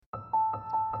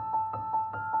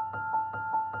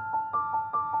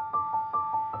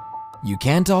You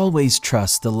can't always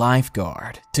trust the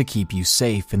lifeguard to keep you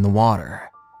safe in the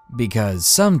water, because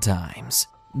sometimes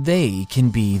they can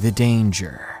be the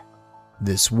danger.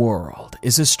 This world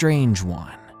is a strange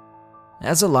one.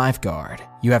 As a lifeguard,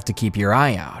 you have to keep your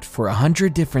eye out for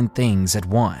 100 different things at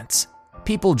once.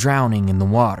 People drowning in the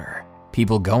water,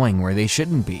 people going where they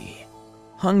shouldn't be,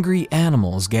 hungry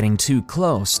animals getting too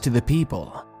close to the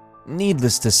people.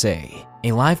 Needless to say,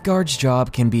 a lifeguard's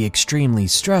job can be extremely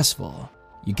stressful.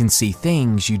 You can see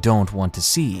things you don't want to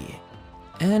see,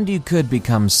 and you could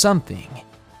become something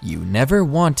you never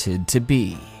wanted to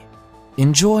be.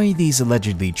 Enjoy these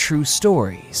allegedly true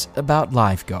stories about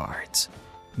lifeguards.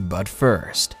 But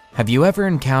first, have you ever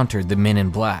encountered the Men in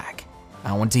Black?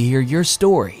 I want to hear your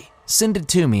story. Send it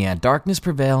to me at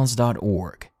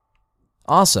darknessprevails.org.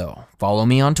 Also, follow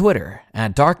me on Twitter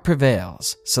at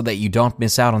darkprevails so that you don't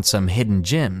miss out on some hidden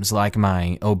gems like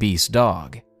my obese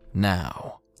dog.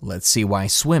 Now, let's see why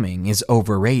swimming is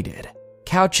overrated.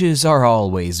 Couches are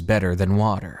always better than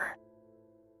water.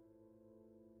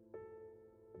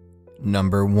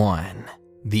 Number 1.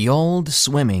 The Old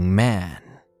Swimming Man.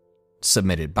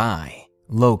 Submitted by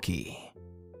Loki.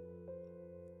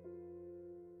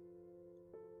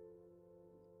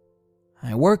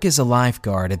 I work as a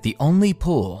lifeguard at the only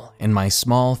pool in my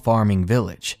small farming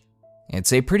village.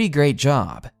 It's a pretty great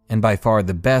job, and by far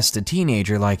the best a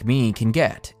teenager like me can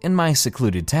get in my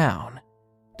secluded town.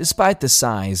 Despite the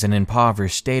size and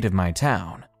impoverished state of my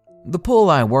town, the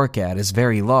pool I work at is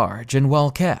very large and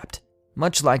well kept,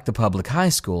 much like the public high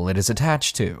school it is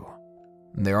attached to.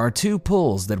 There are 2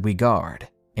 pools that we guard,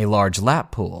 a large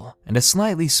lap pool and a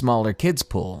slightly smaller kids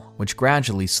pool which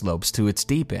gradually slopes to its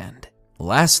deep end.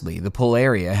 Lastly, the pool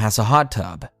area has a hot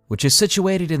tub, which is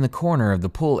situated in the corner of the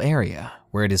pool area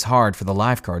where it is hard for the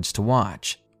lifeguards to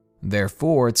watch.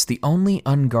 Therefore, it's the only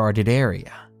unguarded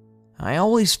area. I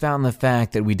always found the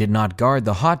fact that we did not guard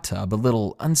the hot tub a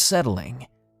little unsettling.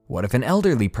 What if an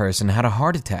elderly person had a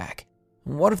heart attack?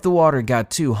 What if the water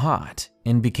got too hot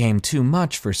and became too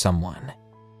much for someone?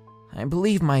 I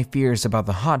believe my fears about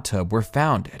the hot tub were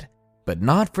founded, but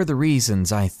not for the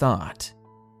reasons I thought.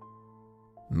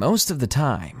 Most of the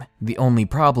time, the only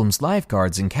problems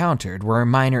lifeguards encountered were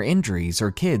minor injuries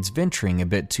or kids venturing a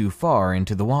bit too far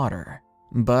into the water.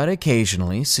 But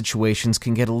occasionally, situations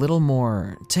can get a little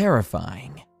more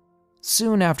terrifying.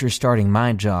 Soon after starting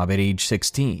my job at age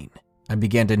 16, I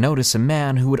began to notice a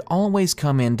man who would always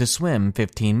come in to swim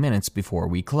 15 minutes before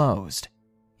we closed.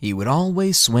 He would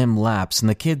always swim laps in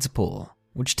the kids' pool,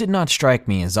 which did not strike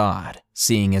me as odd,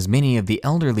 seeing as many of the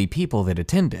elderly people that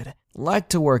attended liked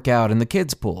to work out in the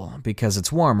kids' pool because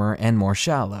it's warmer and more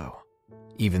shallow.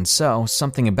 Even so,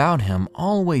 something about him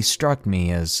always struck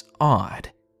me as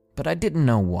odd, but I didn't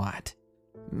know what.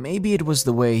 Maybe it was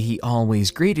the way he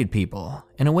always greeted people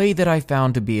in a way that I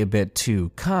found to be a bit too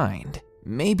kind,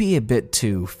 maybe a bit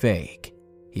too fake.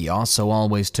 He also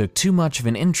always took too much of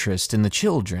an interest in the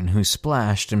children who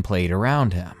splashed and played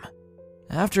around him.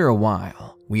 After a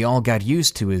while, we all got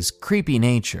used to his creepy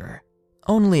nature,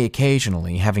 only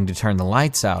occasionally having to turn the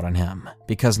lights out on him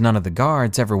because none of the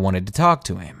guards ever wanted to talk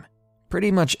to him.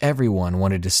 Pretty much everyone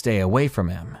wanted to stay away from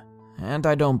him, and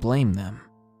I don't blame them.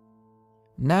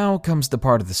 Now comes the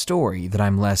part of the story that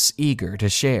I'm less eager to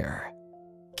share.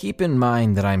 Keep in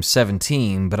mind that I'm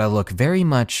 17, but I look very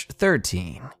much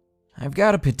 13. I've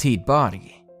got a petite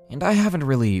body, and I haven't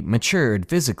really matured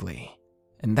physically,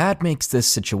 and that makes this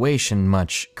situation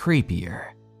much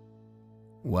creepier.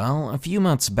 Well, a few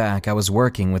months back I was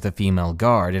working with a female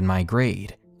guard in my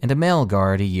grade and a male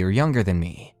guard a year younger than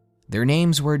me. Their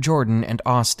names were Jordan and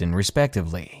Austin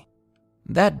respectively.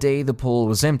 That day the pool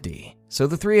was empty, so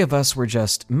the 3 of us were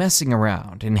just messing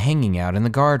around and hanging out in the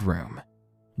guard room.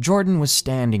 Jordan was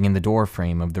standing in the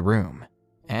doorframe of the room,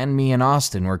 and me and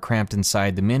Austin were cramped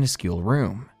inside the minuscule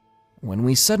room, when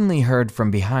we suddenly heard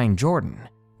from behind Jordan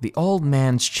the old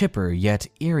man's chipper yet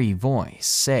eerie voice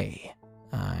say,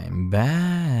 "I'm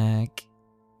back."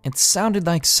 It sounded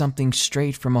like something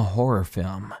straight from a horror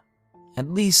film. At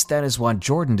least that is what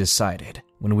Jordan decided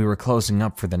when we were closing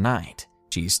up for the night.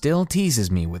 She still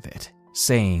teases me with it,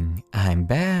 saying, "I'm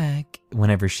back,"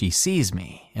 whenever she sees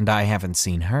me and I haven't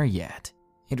seen her yet.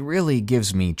 It really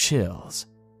gives me chills.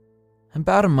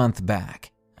 About a month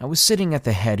back, I was sitting at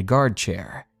the head guard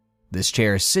chair. This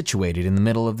chair is situated in the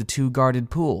middle of the 2 guarded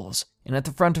pools and at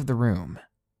the front of the room.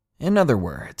 In other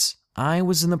words, I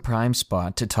was in the prime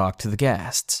spot to talk to the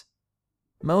guests.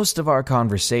 Most of our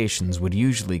conversations would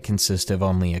usually consist of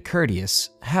only a courteous,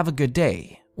 "have a good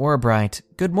day," or a bright,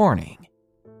 "good morning."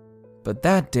 But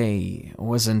that day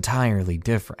was entirely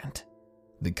different.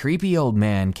 The creepy old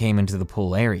man came into the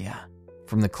pool area.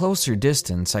 From the closer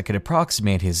distance, I could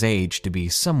approximate his age to be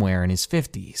somewhere in his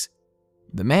 50s.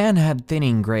 The man had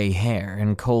thinning gray hair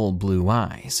and cold blue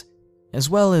eyes, as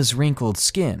well as wrinkled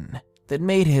skin that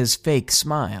made his fake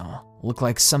smile look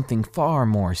like something far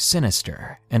more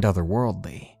sinister and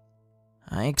otherworldly.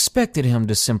 I expected him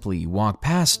to simply walk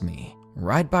past me,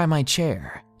 right by my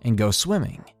chair, and go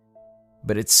swimming.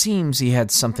 But it seems he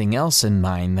had something else in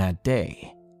mind that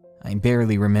day. I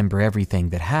barely remember everything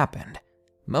that happened,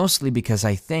 mostly because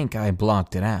I think I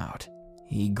blocked it out.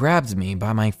 He grabbed me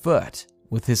by my foot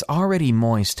with his already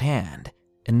moist hand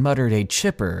and muttered a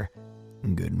chipper,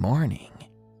 "Good morning."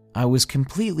 I was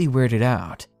completely weirded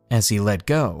out as he let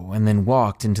go and then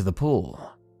walked into the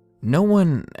pool. No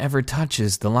one ever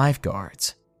touches the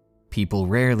lifeguards. People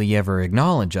rarely ever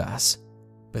acknowledge us,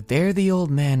 but there the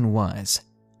old man was,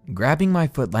 grabbing my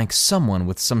foot like someone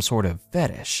with some sort of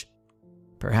fetish.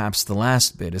 Perhaps the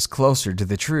last bit is closer to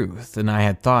the truth than I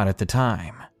had thought at the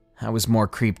time. I was more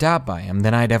creeped out by him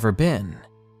than I'd ever been.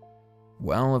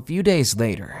 Well, a few days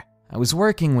later, I was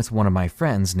working with one of my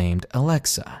friends named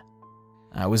Alexa.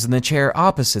 I was in the chair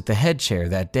opposite the head chair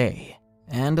that day,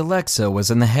 and Alexa was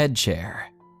in the head chair.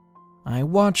 I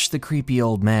watched the creepy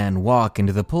old man walk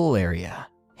into the pool area,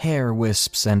 hair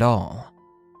wisps and all.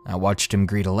 I watched him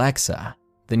greet Alexa,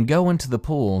 then go into the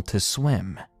pool to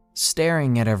swim,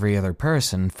 staring at every other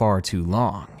person far too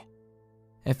long.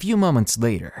 A few moments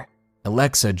later,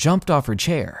 Alexa jumped off her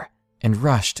chair and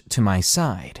rushed to my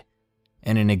side.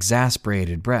 In an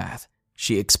exasperated breath,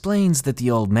 she explains that the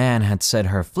old man had said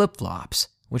her flip-flops,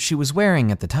 which she was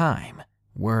wearing at the time,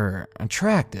 were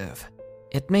attractive.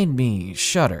 It made me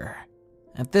shudder.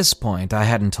 At this point, I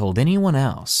hadn't told anyone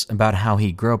else about how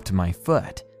he groped my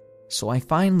foot, so I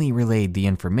finally relayed the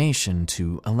information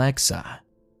to Alexa.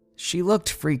 She looked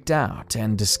freaked out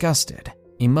and disgusted,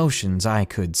 emotions I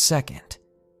could second.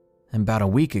 About a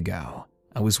week ago,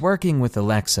 I was working with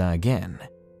Alexa again,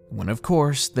 when of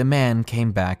course the man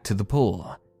came back to the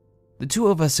pool. The two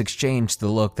of us exchanged the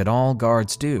look that all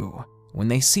guards do when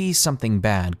they see something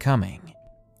bad coming.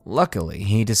 Luckily,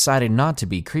 he decided not to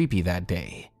be creepy that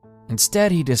day.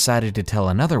 Instead, he decided to tell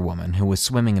another woman who was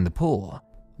swimming in the pool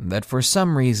that for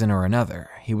some reason or another,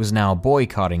 he was now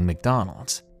boycotting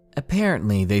McDonald's.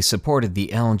 Apparently, they supported the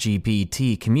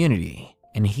LGBT community,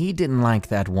 and he didn't like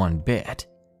that one bit.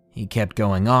 He kept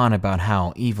going on about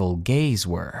how evil gays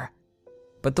were.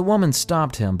 But the woman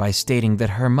stopped him by stating that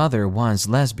her mother was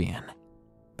lesbian.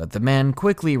 But the man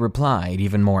quickly replied,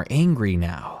 even more angry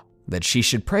now, that she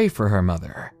should pray for her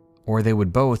mother, or they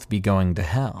would both be going to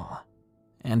hell.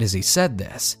 And as he said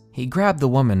this, he grabbed the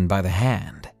woman by the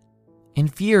hand.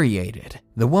 Infuriated,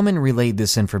 the woman relayed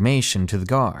this information to the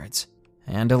guards,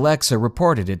 and Alexa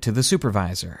reported it to the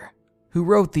supervisor, who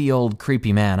wrote the old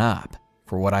creepy man up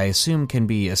for what I assume can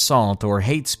be assault or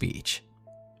hate speech.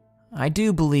 I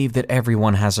do believe that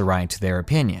everyone has a right to their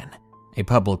opinion. A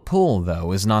public pool,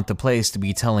 though, is not the place to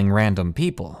be telling random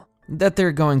people that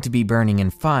they're going to be burning in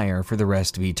fire for the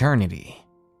rest of eternity.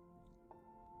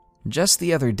 Just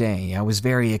the other day, I was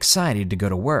very excited to go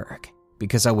to work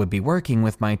because I would be working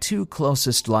with my two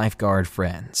closest lifeguard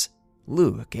friends,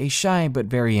 Luke, a shy but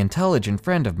very intelligent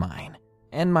friend of mine,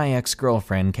 and my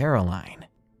ex-girlfriend Caroline,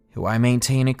 who I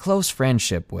maintain a close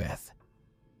friendship with.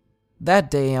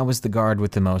 That day, I was the guard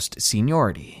with the most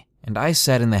seniority, and I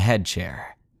sat in the head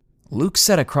chair. Luke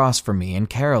sat across from me and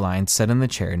Caroline sat in the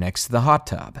chair next to the hot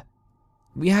tub.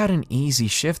 We had an easy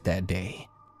shift that day,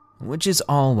 which is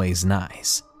always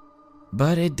nice,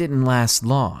 but it didn't last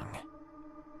long.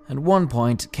 At one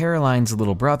point, Caroline's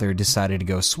little brother decided to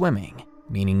go swimming,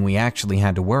 meaning we actually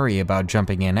had to worry about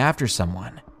jumping in after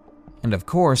someone. And of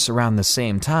course, around the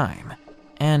same time,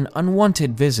 an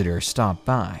unwanted visitor stopped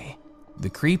by, the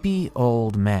creepy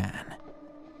old man.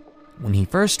 When he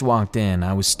first walked in,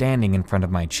 I was standing in front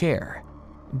of my chair,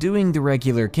 doing the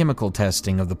regular chemical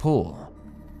testing of the pool.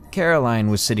 Caroline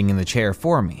was sitting in the chair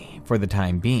for me for the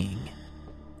time being.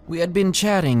 We had been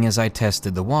chatting as I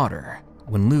tested the water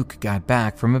when Luke got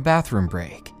back from a bathroom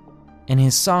break. In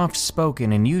his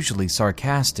soft-spoken and usually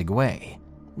sarcastic way,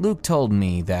 Luke told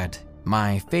me that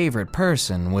my favorite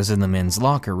person was in the men's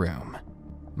locker room.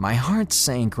 My heart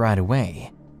sank right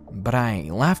away, but I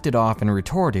laughed it off and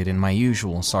retorted in my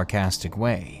usual sarcastic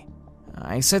way.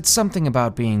 I said something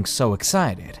about being so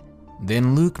excited.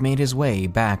 Then Luke made his way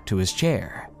back to his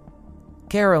chair.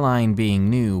 Caroline, being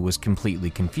new, was completely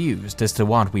confused as to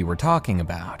what we were talking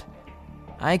about.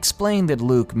 I explained that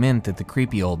Luke meant that the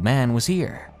creepy old man was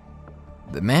here.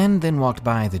 The man then walked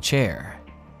by the chair,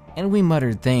 and we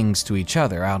muttered things to each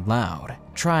other out loud,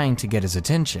 trying to get his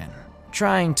attention,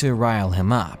 trying to rile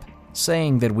him up,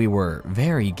 saying that we were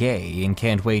very gay and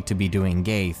can't wait to be doing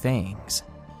gay things.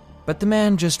 But the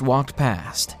man just walked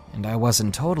past, and I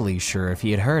wasn't totally sure if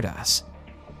he had heard us.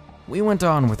 We went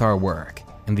on with our work,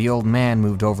 and the old man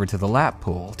moved over to the lap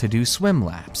pool to do swim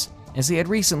laps, as he had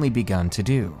recently begun to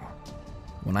do.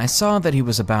 When I saw that he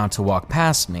was about to walk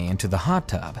past me into the hot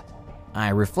tub, I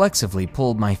reflexively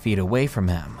pulled my feet away from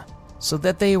him so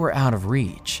that they were out of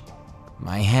reach.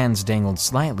 My hands dangled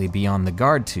slightly beyond the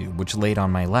guard tube which laid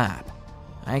on my lap.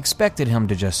 I expected him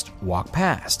to just walk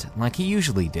past like he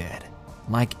usually did,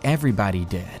 like everybody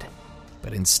did.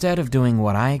 But instead of doing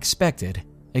what I expected,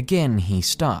 again he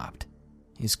stopped.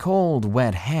 His cold,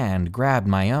 wet hand grabbed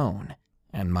my own,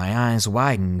 and my eyes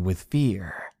widened with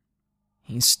fear.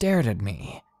 He stared at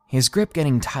me, his grip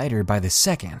getting tighter by the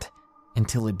second,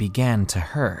 until it began to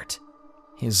hurt.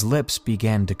 His lips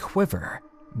began to quiver,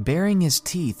 baring his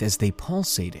teeth as they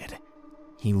pulsated.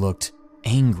 He looked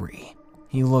angry.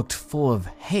 He looked full of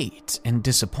hate and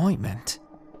disappointment.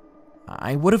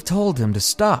 I would have told him to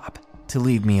stop, to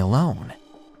leave me alone,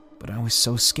 but I was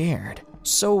so scared,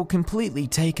 so completely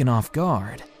taken off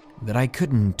guard, that I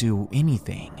couldn't do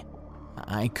anything.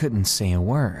 I couldn't say a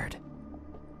word.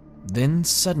 Then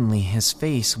suddenly his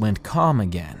face went calm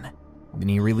again. Then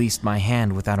he released my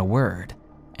hand without a word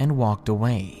and walked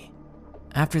away.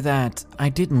 After that, I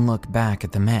didn't look back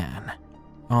at the man.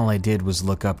 All I did was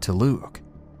look up to Luke.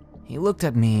 He looked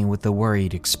at me with a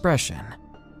worried expression.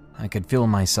 I could feel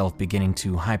myself beginning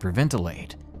to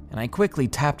hyperventilate, and I quickly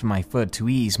tapped my foot to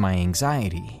ease my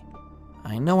anxiety.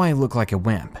 I know I look like a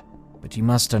wimp, but you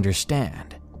must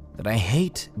understand that I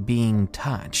hate being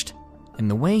touched, and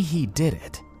the way he did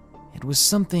it, it was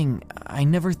something I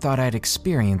never thought I'd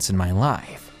experience in my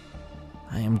life.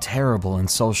 I am terrible in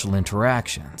social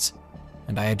interactions,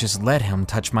 and I had just let him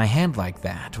touch my hand like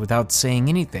that without saying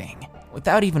anything,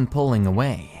 without even pulling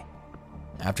away.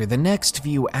 After the next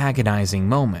few agonizing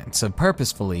moments of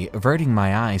purposefully averting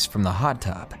my eyes from the hot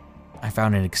tub, I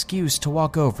found an excuse to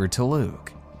walk over to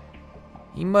Luke.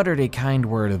 He muttered a kind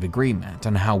word of agreement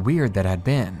on how weird that had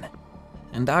been,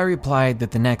 and I replied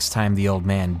that the next time the old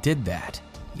man did that,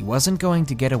 he wasn't going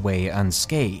to get away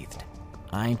unscathed.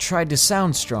 I tried to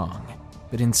sound strong,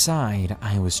 but inside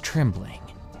I was trembling.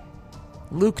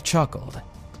 Luke chuckled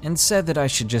and said that I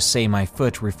should just say my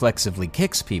foot reflexively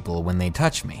kicks people when they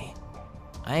touch me.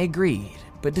 I agreed,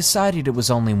 but decided it was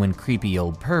only when creepy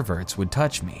old perverts would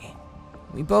touch me.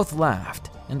 We both laughed,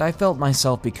 and I felt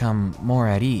myself become more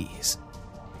at ease.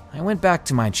 I went back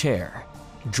to my chair,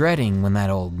 dreading when that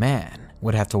old man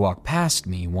would have to walk past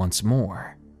me once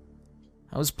more.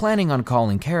 I was planning on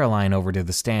calling Caroline over to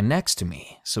the stand next to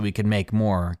me so we could make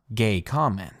more gay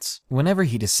comments whenever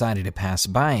he decided to pass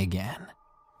by again.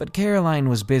 But Caroline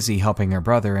was busy helping her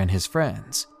brother and his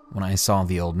friends when I saw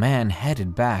the old man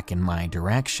headed back in my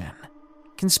direction.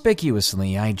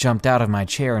 Conspicuously, I jumped out of my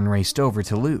chair and raced over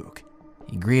to Luke.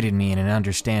 He greeted me in an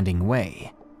understanding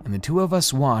way, and the two of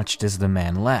us watched as the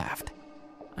man left.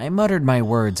 I muttered my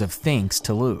words of thanks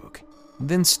to Luke,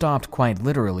 then stopped, quite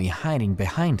literally hiding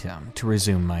behind him to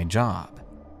resume my job.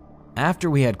 After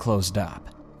we had closed up,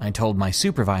 I told my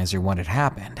supervisor what had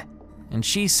happened, and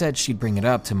she said she'd bring it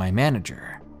up to my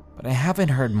manager, but I haven't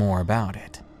heard more about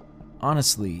it.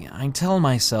 Honestly, I tell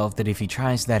myself that if he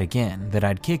tries that again, that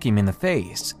I'd kick him in the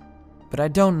face, but I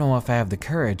don't know if I have the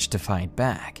courage to fight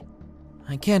back.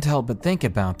 I can't help but think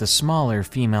about the smaller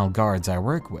female guards I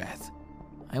work with.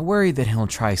 I worry that he'll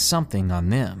try something on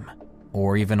them,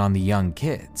 or even on the young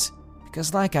kids,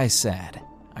 because like I said,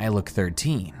 I look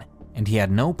 13, and he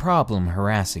had no problem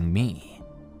harassing me.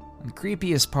 The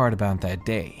creepiest part about that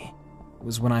day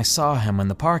was when I saw him in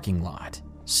the parking lot,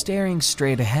 staring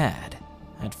straight ahead.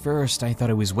 At first, I thought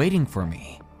he was waiting for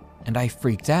me, and I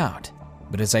freaked out,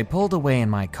 but as I pulled away in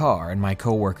my car and my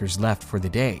coworkers left for the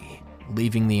day,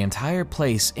 leaving the entire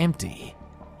place empty,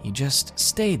 he just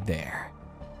stayed there,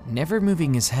 never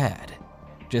moving his head,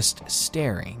 just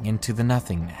staring into the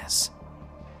nothingness.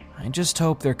 I just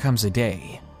hope there comes a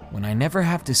day when I never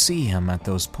have to see him at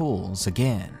those pools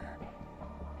again.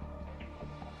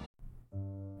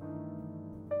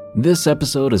 This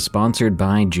episode is sponsored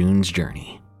by June's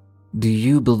Journey. Do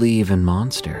you believe in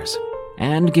monsters?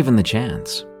 And given the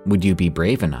chance, would you be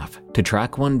brave enough to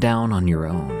track one down on your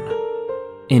own?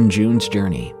 In June's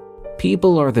Journey,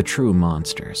 people are the true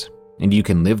monsters, and you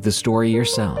can live the story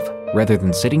yourself rather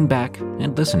than sitting back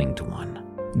and listening to one.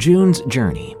 June's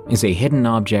Journey is a hidden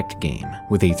object game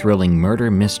with a thrilling murder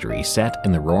mystery set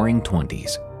in the roaring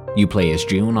 20s. You play as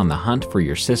June on the hunt for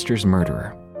your sister's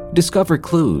murderer. Discover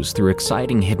clues through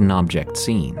exciting hidden object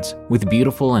scenes with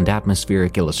beautiful and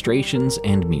atmospheric illustrations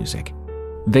and music.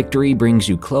 Victory brings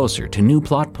you closer to new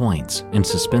plot points and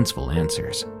suspenseful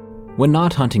answers. When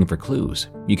not hunting for clues,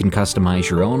 you can customize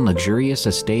your own luxurious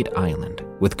estate island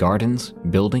with gardens,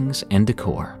 buildings, and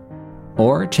decor.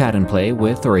 Or chat and play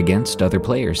with or against other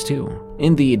players too,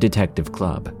 in the Detective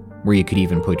Club, where you could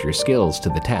even put your skills to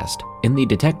the test in the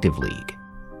Detective League.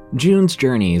 June's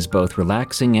Journey is both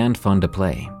relaxing and fun to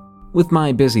play. With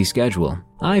my busy schedule,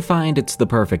 I find it's the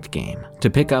perfect game to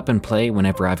pick up and play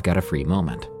whenever I've got a free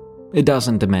moment. It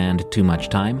doesn't demand too much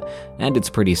time, and it's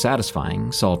pretty satisfying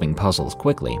solving puzzles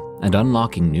quickly and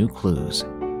unlocking new clues.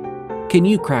 Can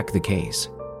you crack the case?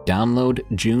 Download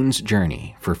June's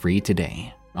Journey for free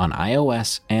today on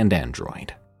iOS and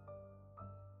Android.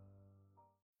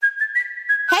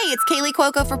 Hey, it's Kaylee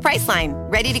Cuoco for Priceline.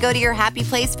 Ready to go to your happy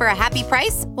place for a happy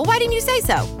price? Well, why didn't you say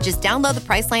so? Just download the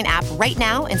Priceline app right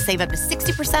now and save up to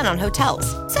 60% on hotels.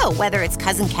 So whether it's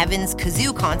Cousin Kevin's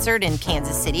Kazoo Concert in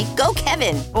Kansas City, go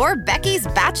Kevin, or Becky's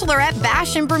Bachelorette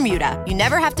Bash in Bermuda, you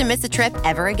never have to miss a trip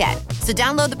ever again. So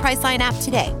download the Priceline app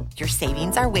today. Your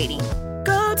savings are waiting.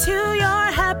 Go to your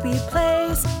happy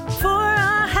place for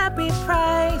a happy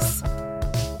price.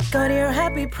 Go to your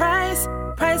happy price,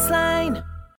 Priceline.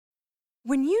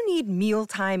 When you need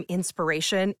mealtime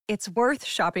inspiration, it's worth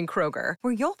shopping Kroger,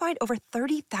 where you'll find over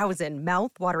 30,000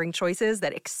 mouth-watering choices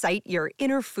that excite your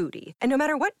inner foodie. And no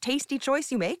matter what tasty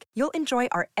choice you make, you'll enjoy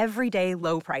our everyday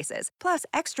low prices, plus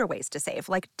extra ways to save,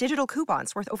 like digital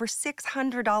coupons worth over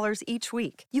 $600 each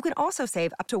week. You can also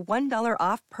save up to $1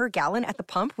 off per gallon at the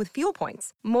pump with fuel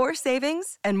points. More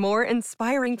savings and more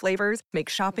inspiring flavors make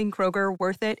shopping Kroger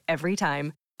worth it every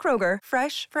time. Kroger,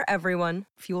 fresh for everyone.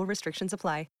 Fuel restrictions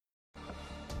apply.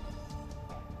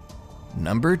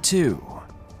 Number 2,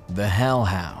 The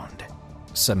Hellhound,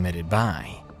 submitted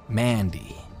by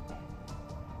Mandy.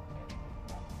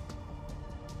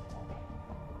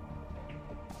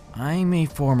 I'm a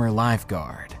former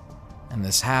lifeguard, and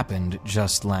this happened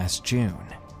just last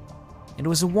June. It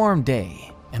was a warm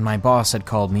day, and my boss had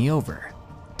called me over,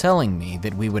 telling me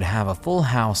that we would have a full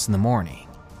house in the morning,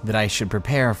 that I should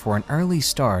prepare for an early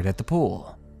start at the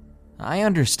pool. I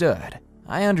understood,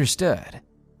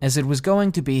 as it was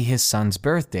going to be his son's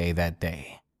birthday that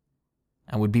day.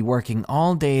 I would be working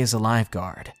all day as a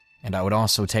lifeguard, and I would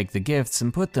also take the gifts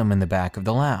and put them in the back of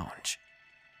the lounge.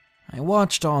 I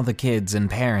watched all the kids and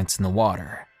parents in the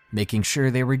water, making sure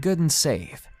they were good and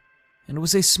safe. It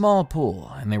was a small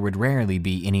pool, and there would rarely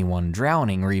be anyone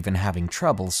drowning or even having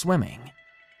trouble swimming.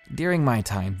 During my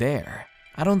time there,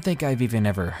 I don't think I've even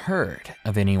ever heard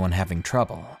of anyone having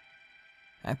trouble.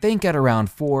 I think at around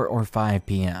 4 or 5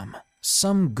 p.m.,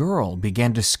 some girl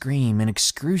began to scream in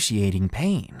excruciating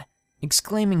pain,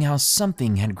 exclaiming how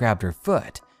something had grabbed her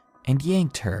foot and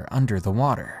yanked her under the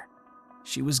water.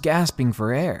 She was gasping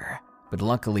for air, but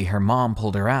luckily her mom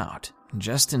pulled her out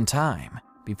just in time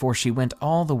before she went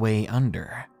all the way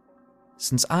under.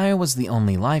 Since I was the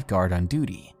only lifeguard on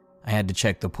duty, I had to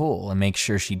check the pool and make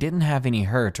sure she didn't have any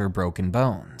hurt or broken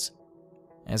bones.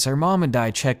 As her mom and I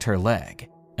checked her leg,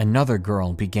 another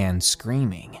girl began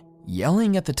screaming,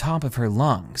 yelling at the top of her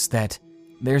lungs that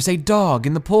there's a dog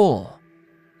in the pool.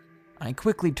 I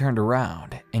quickly turned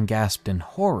around and gasped in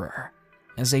horror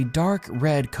as a dark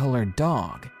red-colored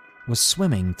dog was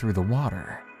swimming through the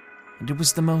water. And it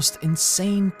was the most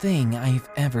insane thing I've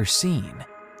ever seen.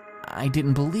 I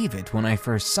didn't believe it when I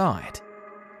first saw it.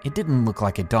 It didn't look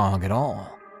like a dog at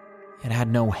all. It had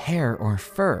no hair or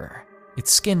fur.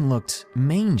 Its skin looked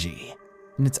mangy,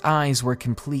 and its eyes were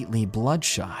completely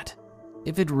bloodshot.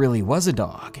 If it really was a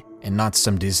dog, and not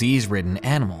some disease-ridden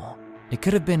animal, it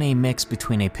could have been a mix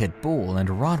between a pit bull and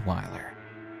a Rottweiler.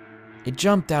 It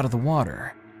jumped out of the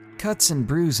water, cuts and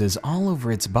bruises all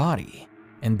over its body,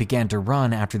 and began to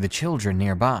run after the children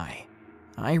nearby.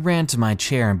 I ran to my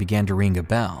chair and began to ring a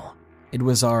bell. It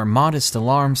was our modest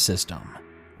alarm system,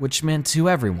 which meant to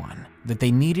everyone that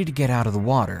they needed to get out of the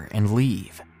water and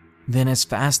leave. Then as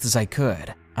fast as I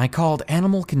could, I called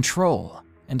animal control,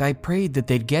 and I prayed that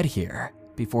they'd get here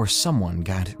before someone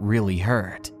got really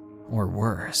hurt, or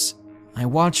worse. I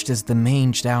watched as the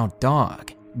manged-out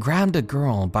dog grabbed a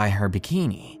girl by her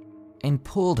bikini and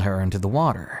pulled her into the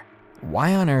water.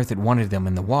 Why on earth it wanted them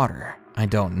in the water, I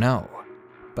don't know.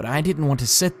 But I didn't want to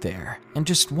sit there and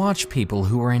just watch people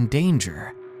who were in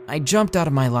danger. I jumped out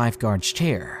of my lifeguard's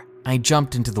chair, I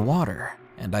jumped into the water,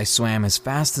 and I swam as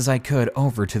fast as I could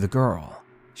over to the girl.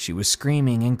 She was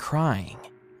screaming and crying.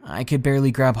 I could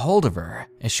barely grab hold of her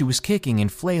as she was kicking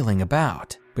and flailing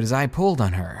about, but as I pulled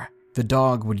on her, the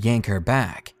dog would yank her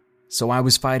back. So I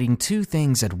was fighting two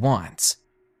things at once.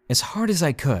 As hard as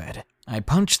I could, I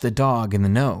punched the dog in the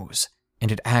nose,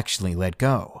 and it actually let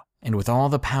go. And with all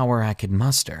the power I could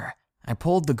muster, I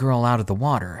pulled the girl out of the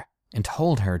water and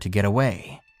told her to get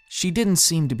away. She didn't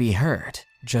seem to be hurt,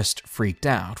 just freaked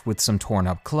out with some torn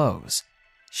up clothes.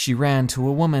 She ran to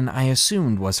a woman I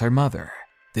assumed was her mother.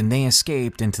 Then they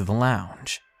escaped into the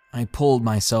lounge. I pulled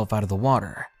myself out of the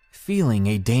water, feeling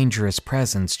a dangerous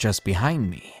presence just behind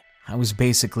me. I was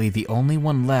basically the only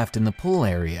one left in the pool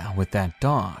area with that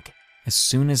dog. As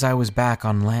soon as I was back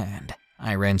on land,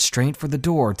 I ran straight for the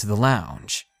door to the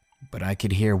lounge, but I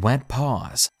could hear wet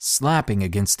paws slapping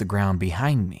against the ground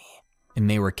behind me, and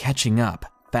they were catching up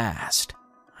fast.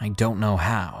 I don't know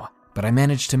how, but I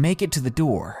managed to make it to the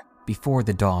door before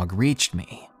the dog reached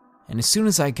me. And as soon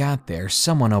as I got there,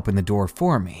 someone opened the door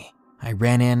for me. I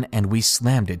ran in and we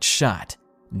slammed it shut,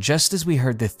 just as we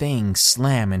heard the thing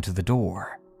slam into the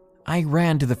door. I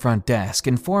ran to the front desk,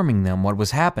 informing them what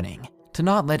was happening, to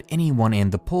not let anyone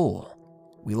in the pool.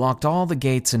 We locked all the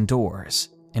gates and doors,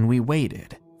 and we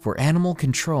waited for animal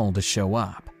control to show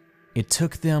up. It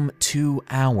took them 2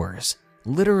 hours,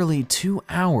 literally 2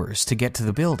 hours to get to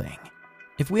the building.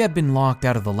 If we had been locked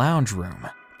out of the lounge room,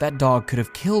 that dog could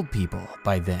have killed people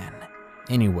by then.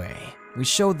 Anyway, we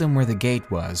showed them where the gate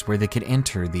was where they could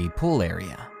enter the pool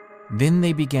area. Then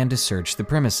they began to search the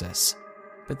premises,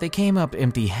 but they came up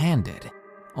empty-handed,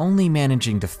 only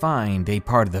managing to find a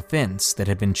part of the fence that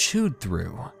had been chewed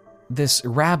through. This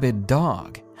rabid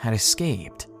dog had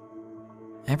escaped.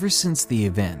 Ever since the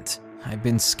event, I've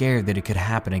been scared that it could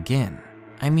happen again.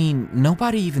 I mean,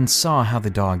 nobody even saw how the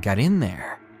dog got in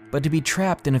there, but to be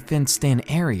trapped in a fenced-in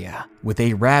area with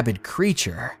a rabid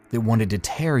creature that wanted to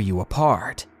tear you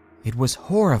apart, it was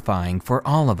horrifying for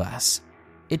all of us.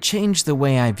 It changed the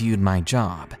way I viewed my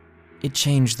job. It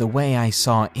changed the way I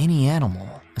saw any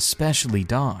animal, especially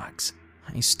dogs.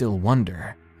 I still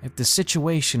wonder, if the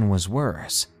situation was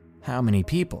worse, how many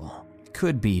people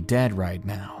could be dead right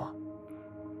now?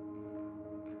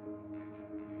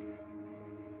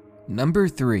 Number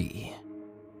 3.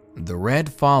 The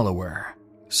Red Follower,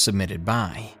 submitted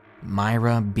by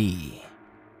Myra B.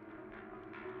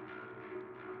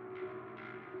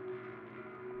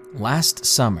 Last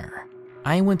summer,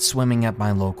 I went swimming at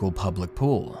my local public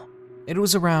pool. It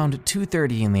was around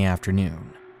 2:30 in the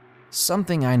afternoon.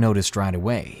 Something I noticed right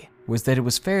away was that it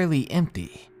was fairly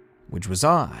empty, which was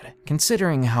odd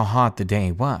considering how hot the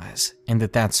day was and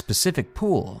that specific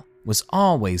pool was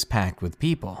always packed with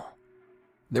people.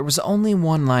 There was only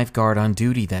one lifeguard on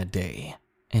duty that day,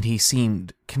 and he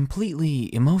seemed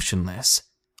completely emotionless,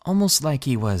 almost like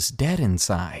he was dead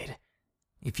inside.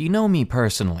 If you know me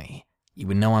personally, you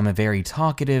would know I'm a very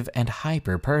talkative and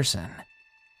hyper person.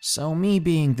 So me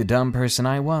being the dumb person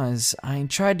I was, I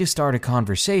tried to start a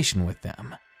conversation with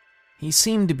them. He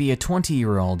seemed to be a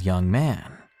 20-year-old young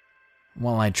man.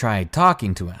 While I tried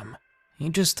talking to him, he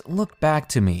just looked back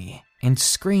to me and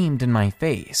screamed in my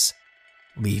face,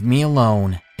 "Leave me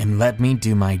alone and let me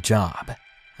do my job."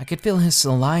 I could feel his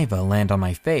saliva land on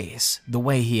my face the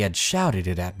way he had shouted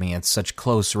it at me at such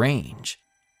close range.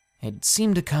 It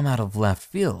seemed to come out of left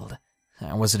field.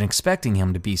 I wasn't expecting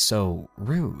him to be so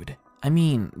rude. I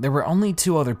mean, there were only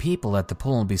 2 other people at the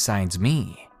pool besides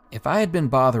me. If I had been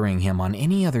bothering him on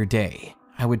any other day,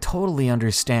 I would totally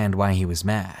understand why he was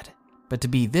mad. But to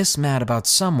be this mad about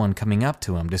someone coming up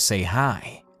to him to say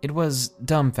hi, it was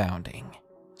dumbfounding.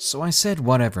 So I said,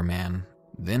 "Whatever, man."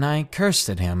 Then I cursed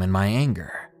at him in my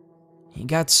anger. He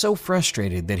got so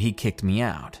frustrated that he kicked me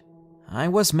out. I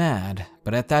was mad,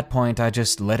 but at that point I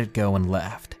just let it go and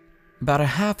left. About a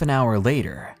half an hour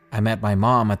later, I met my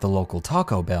mom at the local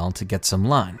Taco Bell to get some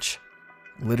lunch.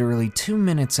 Literally 2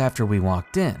 minutes after we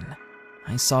walked in,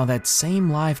 I saw that same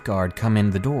lifeguard come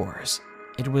in the doors.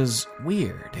 It was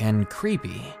weird and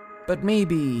creepy, but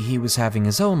maybe he was having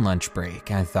his own lunch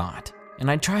break, I thought, and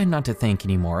I tried not to think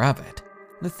any more of it.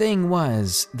 The thing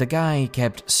was, the guy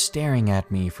kept staring at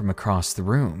me from across the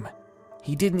room.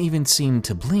 He didn't even seem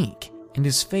to blink, and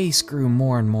his face grew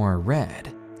more and more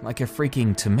red, like a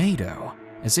freaking tomato,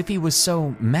 as if he was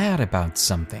so mad about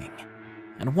something.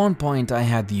 At one point, I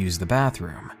had to use the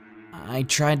bathroom. I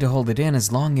tried to hold it in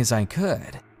as long as I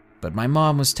could, but my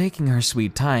mom was taking her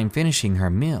sweet time finishing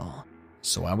her meal,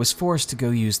 so I was forced to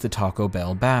go use the Taco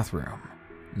Bell bathroom.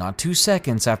 Not 2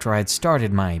 seconds after I'd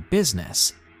started my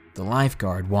business, the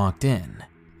lifeguard walked in,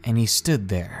 and he stood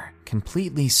there,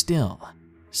 completely still,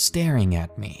 staring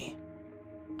at me.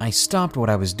 I stopped what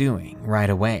I was doing right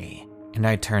away, and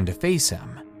I turned to face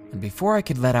him, and before I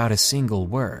could let out a single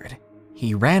word,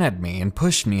 he ran at me and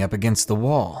pushed me up against the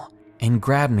wall and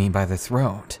grabbed me by the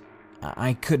throat.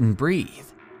 I couldn't breathe.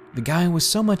 The guy was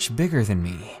so much bigger than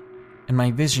me, and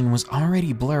my vision was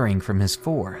already blurring from his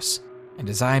force, and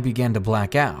as I began to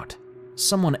black out,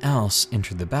 someone else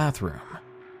entered the bathroom.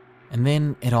 and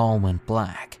then it all went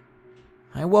black.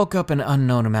 I woke up an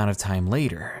unknown amount of time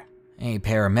later. A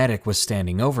paramedic was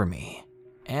standing over me,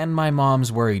 and my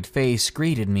mom's worried face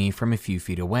greeted me from a few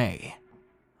feet away.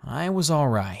 I was all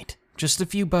right, just a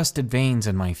few busted veins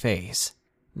in my face.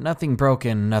 Nothing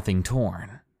broken, nothing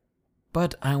torn.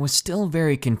 But I was still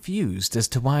very confused as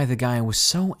to why the guy was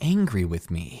so angry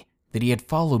with me that he had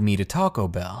followed me to Taco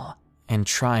Bell and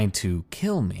tried to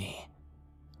kill me.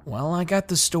 Well, I got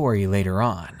the story later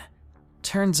on.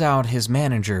 Turns out his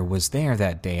manager was there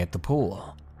that day at the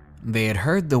pool. They had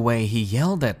heard the way he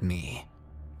yelled at me,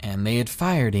 and they had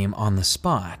fired him on the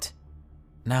spot.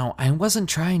 Now, I wasn't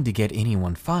trying to get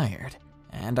anyone fired,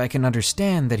 and I can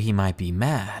understand that he might be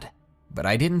mad, but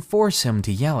I didn't force him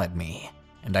to yell at me,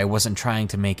 and I wasn't trying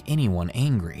to make anyone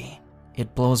angry.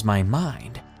 It blows my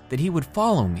mind that he would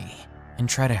follow me and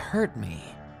try to hurt me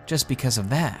just because of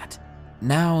that.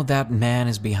 Now that man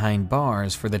is behind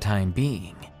bars for the time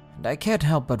being, and I can't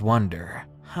help but wonder,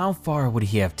 how far would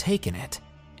he have taken it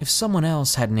if someone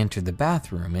else hadn't entered the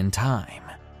bathroom in time?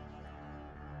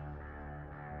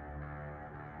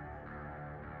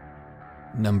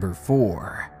 Number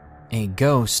 4. A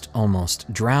ghost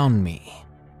almost drowned me.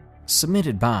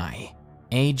 Submitted by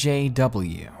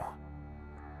AJW.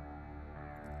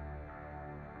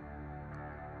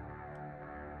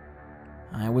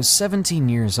 I was 17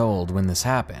 years old when this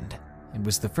happened. It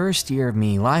was the first year of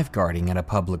me lifeguarding at a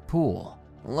public pool,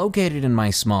 located in my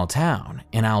small town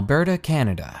in Alberta,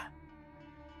 Canada.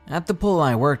 At the pool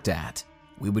I worked at,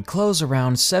 we would close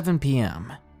around 7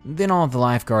 p.m. Then all the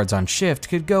lifeguards on shift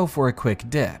could go for a quick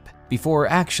dip before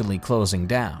actually closing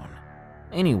down.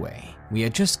 Anyway, we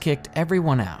had just kicked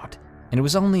everyone out, and it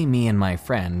was only me and my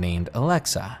friend named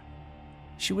Alexa.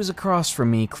 She was across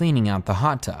from me cleaning out the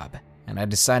hot tub, and I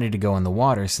decided to go in the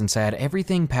water since I had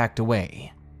everything packed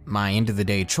away. My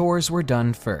end-of-the-day chores were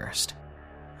done first.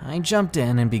 I jumped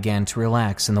in and began to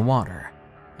relax in the water.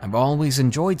 I've always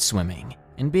enjoyed swimming,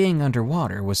 and being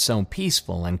underwater was so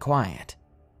peaceful and quiet.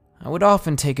 I would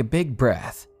often take a big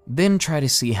breath, then try to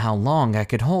see how long I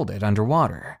could hold it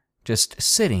underwater, just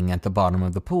sitting at the bottom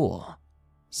of the pool.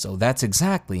 So that's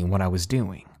exactly what I was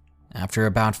doing. After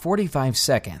about 45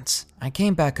 seconds, I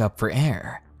came back up for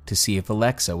air to see if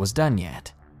Alexa was done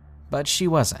yet, but she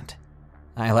wasn't.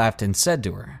 I laughed and said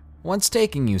to her, "What's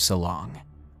taking you so long?"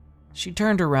 She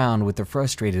turned around with a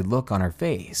frustrated look on her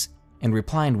face and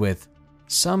replied with,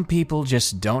 "Some people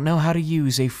just don't know how to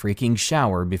use a freaking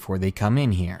shower before they come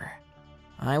in here."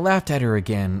 I laughed at her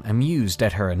again, amused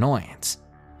at her annoyance.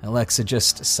 Alexa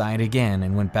just sighed again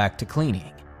and went back to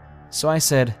cleaning. So I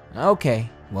said, "Okay,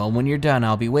 well, when you're done,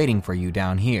 I'll be waiting for you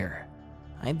down here."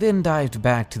 I then dived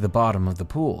back to the bottom of the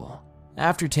pool,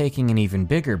 after taking an even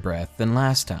bigger breath than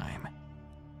last time.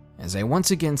 As I once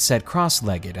again sat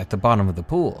cross-legged at the bottom of the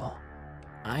pool,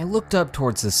 I looked up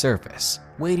towards the surface,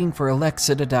 waiting for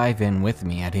Alexa to dive in with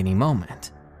me at any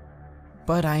moment.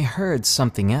 But I heard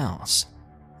something else.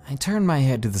 I turned my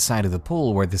head to the side of the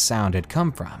pool where the sound had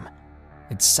come from.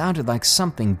 It sounded like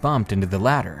something bumped into the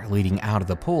ladder leading out of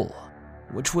the pool,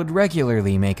 which would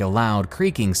regularly make a loud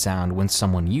creaking sound when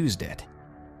someone used it.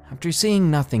 After seeing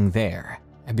nothing there,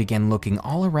 I began looking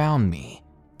all around me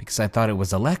because I thought it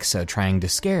was Alexa trying to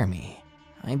scare me.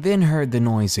 I then heard the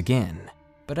noise again,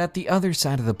 but at the other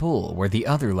side of the pool where the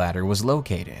other ladder was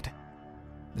located.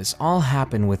 This all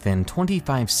happened within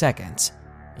 25 seconds,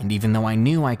 and even though I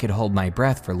knew I could hold my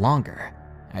breath for longer,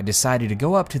 I decided to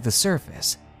go up to the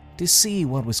surface to see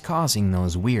what was causing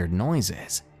those weird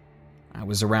noises. I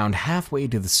was around halfway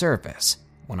to the surface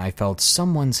when I felt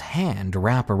someone's hand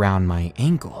wrap around my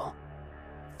ankle.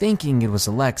 Thinking it was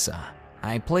Alexa,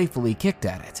 I playfully kicked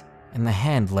at it, and the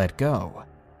hand let go.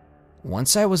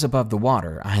 Once I was above the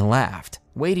water, I laughed,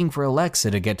 waiting for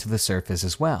Alexa to get to the surface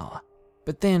as well.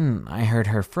 But then I heard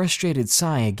her frustrated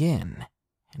sigh again,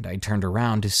 and I turned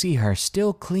around to see her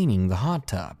still cleaning the hot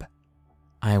tub.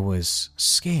 I was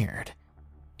scared.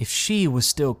 If she was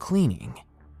still cleaning,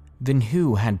 then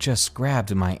who had just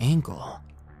grabbed my ankle?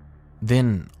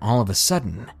 Then, all of a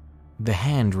sudden, the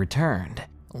hand returned,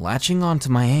 latching onto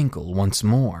my ankle once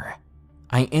more.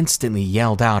 I instantly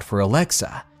yelled out for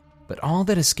Alexa, but all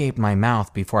that escaped my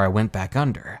mouth before I went back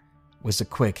under was a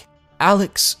quick,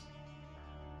 "Alex!"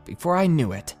 Before I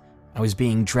knew it, I was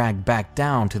being dragged back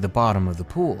down to the bottom of the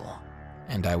pool,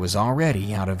 and I was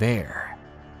already out of air.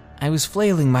 I was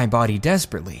flailing my body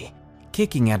desperately,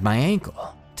 kicking at my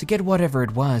ankle to get whatever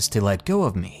it was to let go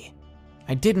of me.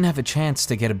 I didn't have a chance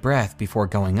to get a breath before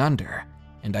going under,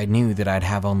 and I knew that I'd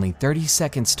have only 30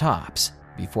 seconds tops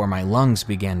before my lungs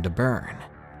began to burn.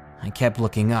 I kept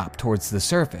looking up towards the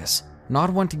surface,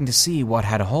 not wanting to see what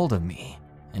had a hold of me,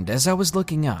 and as I was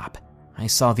looking up, I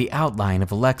saw the outline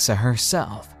of Alexa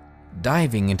herself,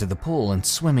 diving into the pool and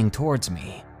swimming towards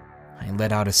me. I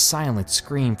let out a silent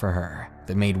scream for her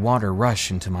that made water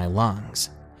rush into my lungs.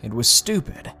 It was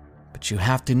stupid, but you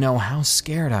have to know how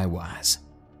scared I was.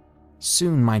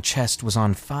 Soon my chest was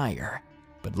on fire,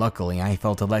 but luckily I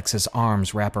felt Alexa's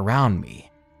arms wrap around me,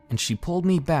 and she pulled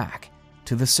me back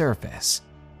to the surface.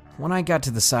 When I got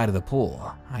to the side of the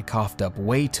pool, I coughed up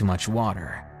way too much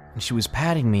water, and she was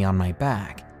patting me on my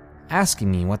back,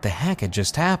 asking me what the heck had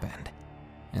just happened.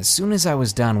 As soon as I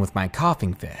was done with my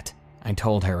coughing fit, I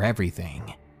told her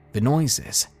everything. The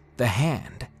noises, the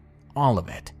hand, all of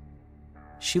it.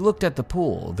 She looked at the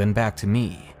pool, then back to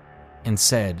me, and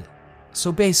said,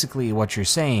 "So basically what you're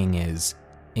saying is,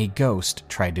 a ghost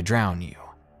tried to drown you."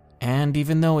 And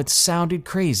even though it sounded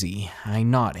crazy, I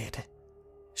nodded.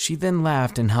 She then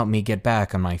laughed and helped me get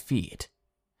back on my feet,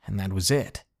 and that was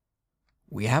it.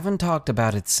 We haven't talked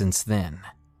about it since then,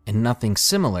 and nothing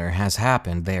similar has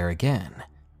happened there again.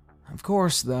 Of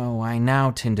course, though, I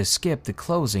now tend to skip the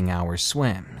closing hour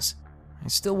swims. I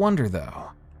still wonder,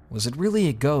 though, was it really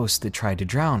a ghost that tried to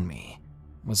drown me?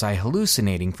 Was I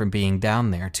hallucinating from being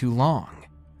down there too long?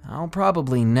 I'll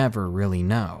probably never really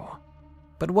know.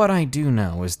 But what I do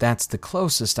know is that's the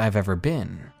closest I've ever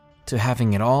been to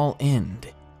having it all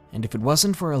end, and if it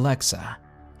wasn't for Alexa,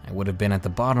 I would have been at the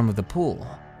bottom of the pool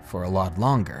for a lot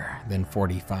longer than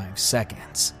 45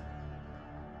 seconds.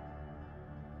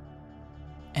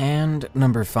 And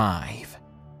number 5,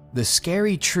 the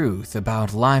scary truth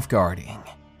about lifeguarding,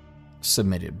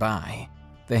 submitted by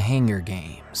The Hanger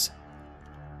Games.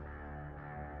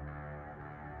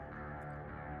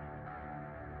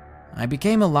 I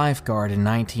became a lifeguard in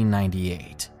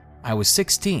 1998. I was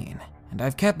 16, and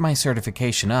I've kept my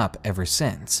certification up ever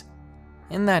since.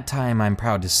 In that time, I'm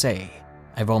proud to say,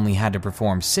 I've only had to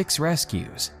perform 6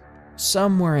 rescues.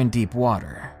 Some were in deep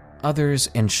water, others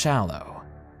in shallow.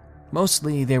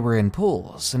 Mostly they were in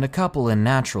pools and a couple in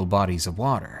natural bodies of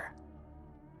water.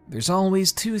 There's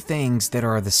always 2 things that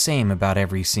are the same about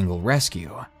every single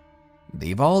rescue.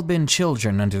 They've all been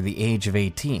children under the age of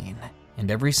 18,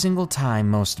 and every single time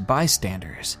most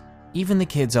bystanders, even the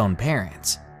kids' own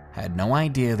parents, had no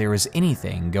idea there was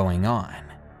anything going on.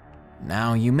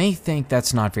 Now, you may think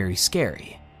that's not very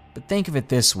scary, but think of it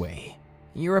this way.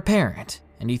 You're a parent,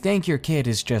 and you think your kid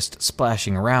is just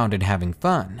splashing around and having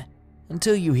fun,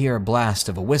 until you hear a blast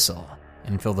of a whistle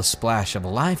and feel the splash of a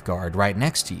lifeguard right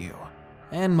next to you.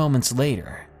 And moments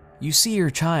later, you see your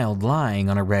child lying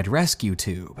on a red rescue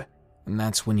tube, and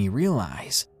that's when you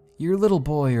realize your little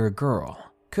boy or girl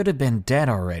could have been dead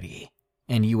already,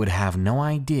 and you would have no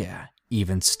idea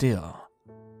even still.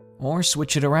 Or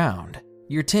switch it around.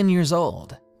 You're 10 years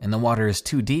old, and the water is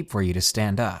too deep for you to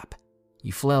stand up.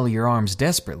 You flail your arms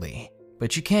desperately,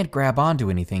 but you can't grab onto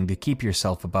anything to keep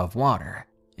yourself above water.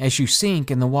 As you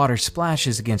sink and the water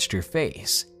splashes against your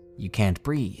face, you can't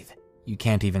breathe. You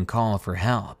can't even call for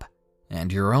help.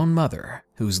 And your own mother,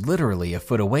 who's literally a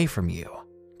foot away from you,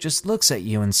 just looks at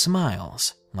you and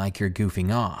smiles like you're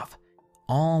goofing off,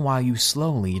 all while you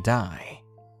slowly die.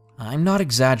 I'm not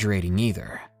exaggerating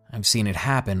either. I've seen it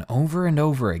happen over and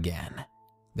over again.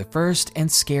 The first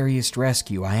and scariest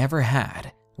rescue I ever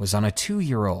had was on a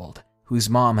 2-year-old whose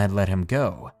mom had let him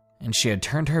go, and she had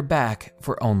turned her back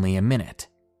for only a minute.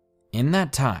 In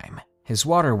that time, his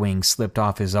water wings slipped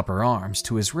off his upper arms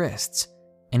to his wrists,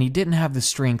 and he didn't have the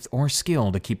strength or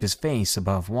skill to keep his face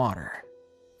above water.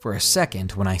 For a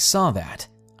second, when I saw that,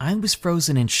 I was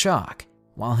frozen in shock,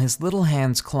 while his little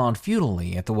hands clawed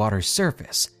futilely at the water's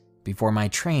surface before my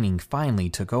training finally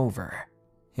took over.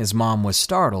 His mom was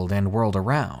startled and whirled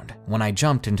around when I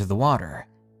jumped into the water,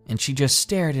 and she just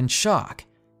stared in shock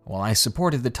while I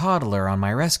supported the toddler on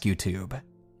my rescue tube.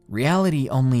 Reality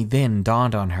only then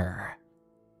dawned on her.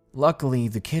 Luckily,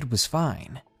 the kid was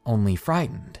fine, only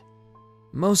frightened.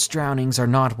 Most drownings are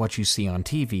not what you see on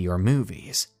TV or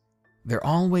movies. They're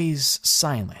always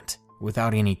silent,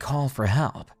 without any call for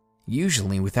help,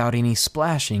 usually without any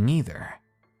splashing either.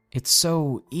 It's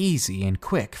so easy and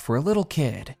quick for a little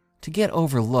kid to get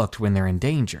overlooked when they're in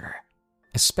danger,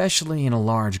 especially in a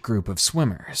large group of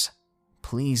swimmers.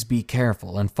 Please be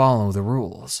careful and follow the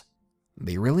rules.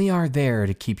 They really are there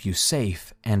to keep you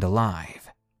safe and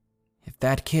alive. If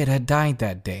that kid had died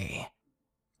that day,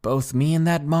 both me and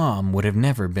that mom would have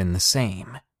never been the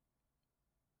same.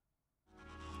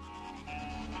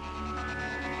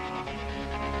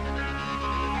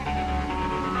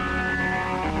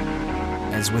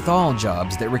 As with all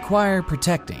jobs that require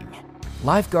protecting,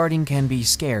 lifeguarding can be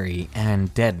scary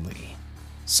and deadly.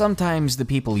 Sometimes the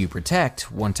people you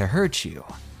protect want to hurt you.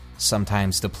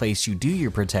 Sometimes the place you do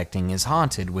your protecting is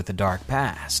haunted with a dark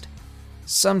past.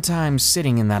 Sometimes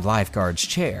sitting in that lifeguard's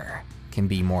chair can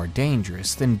be more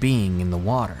dangerous than being in the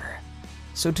water.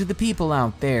 So to the people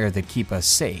out there that keep us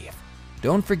safe,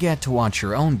 don't forget to watch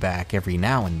your own back every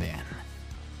now and then.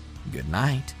 Good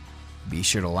night. Be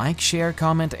sure to like, share,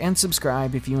 comment, and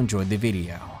subscribe if you enjoyed the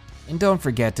video. And don't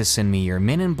forget to send me your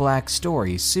Men in Black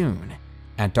stories soon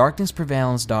at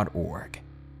darknessprevails.org.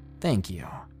 Thank you.